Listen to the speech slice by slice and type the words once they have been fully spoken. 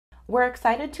We're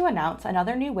excited to announce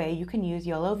another new way you can use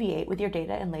YOLOv8 with your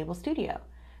data in Label Studio.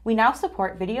 We now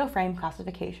support video frame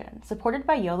classification, supported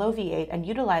by YOLOv8 and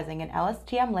utilizing an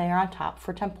LSTM layer on top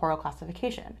for temporal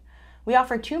classification. We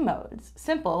offer two modes: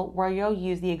 simple, where you'll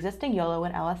use the existing YOLO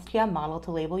and LSTM model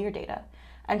to label your data,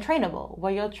 and trainable,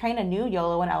 where you'll train a new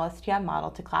YOLO and LSTM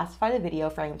model to classify the video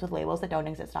frames with labels that don't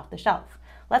exist off the shelf.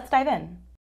 Let's dive in.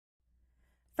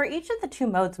 For each of the two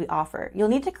modes we offer, you'll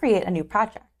need to create a new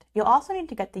project. You'll also need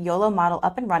to get the YOLO model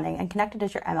up and running and connected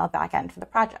as your ML backend for the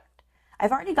project.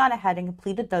 I've already gone ahead and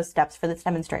completed those steps for this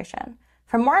demonstration.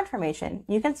 For more information,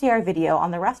 you can see our video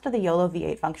on the rest of the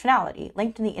YOLOv8 functionality,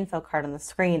 linked in the info card on the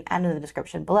screen and in the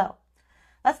description below.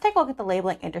 Let's take a look at the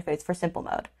labeling interface for simple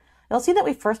mode. You'll see that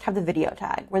we first have the video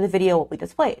tag, where the video will be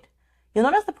displayed. You'll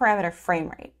notice the parameter frame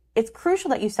rate. It's crucial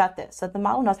that you set this so that the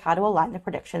model knows how to align the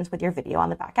predictions with your video on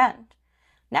the back end.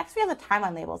 Next, we have the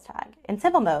timeline labels tag. In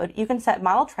simple mode, you can set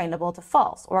model trainable to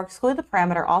false or exclude the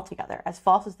parameter altogether, as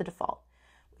false is the default.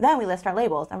 Then we list our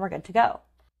labels and we're good to go.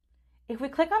 If we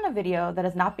click on a video that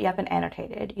has not yet been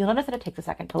annotated, you'll notice that it takes a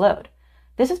second to load.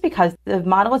 This is because the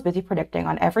model is busy predicting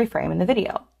on every frame in the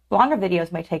video. Longer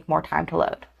videos may take more time to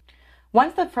load.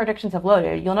 Once the predictions have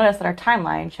loaded, you'll notice that our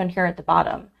timeline, shown here at the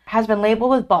bottom, has been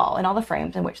labeled with ball in all the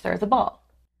frames in which there is a ball.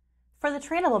 For the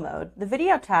trainable mode, the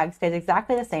video tag stays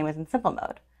exactly the same as in simple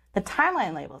mode. The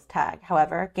timeline labels tag,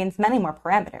 however, gains many more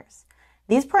parameters.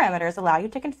 These parameters allow you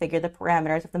to configure the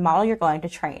parameters of the model you're going to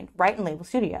train right in Label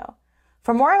Studio.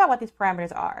 For more about what these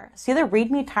parameters are, see the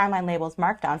README timeline labels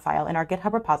markdown file in our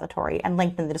GitHub repository and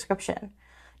linked in the description.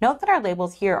 Note that our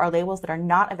labels here are labels that are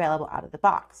not available out of the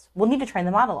box. We'll need to train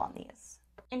the model on these.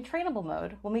 In trainable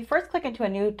mode, when we first click into a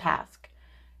new task,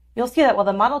 you'll see that while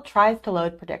the model tries to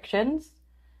load predictions,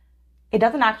 it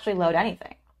doesn't actually load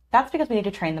anything. That's because we need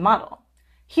to train the model.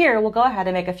 Here, we'll go ahead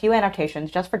and make a few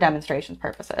annotations just for demonstration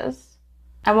purposes,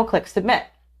 and we'll click Submit.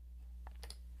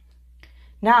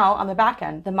 Now, on the back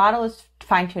end, the model is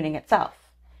fine-tuning itself.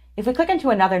 If we click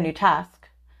into another new task,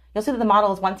 you'll see that the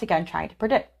model is once again trying to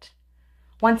predict.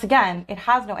 Once again, it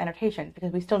has no annotations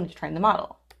because we still need to train the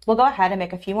model. We'll go ahead and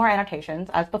make a few more annotations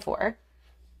as before,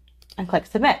 and click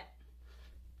Submit.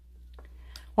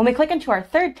 When we click into our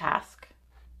third task,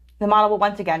 the model will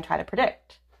once again try to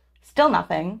predict. Still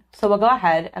nothing, so we'll go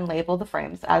ahead and label the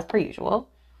frames as per usual,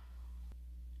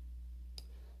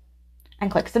 and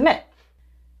click Submit.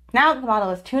 Now that the model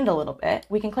is tuned a little bit,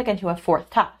 we can click into a fourth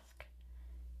task.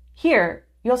 Here,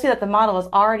 you'll see that the model has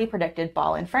already predicted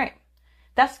ball in frame.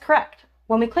 That's correct.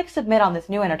 When we click Submit on this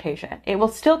new annotation, it will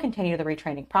still continue the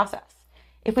retraining process.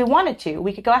 If we wanted to,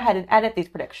 we could go ahead and edit these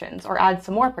predictions or add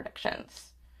some more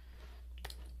predictions.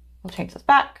 We'll change this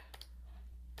back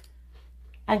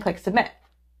and click Submit.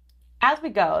 As we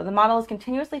go, the model is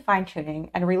continuously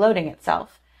fine-tuning and reloading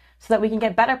itself so that we can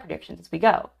get better predictions as we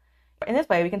go. In this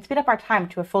way, we can speed up our time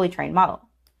to a fully trained model.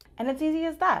 And it's easy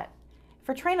as that.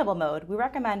 For trainable mode, we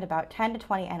recommend about 10 to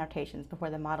 20 annotations before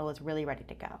the model is really ready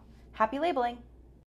to go. Happy labeling!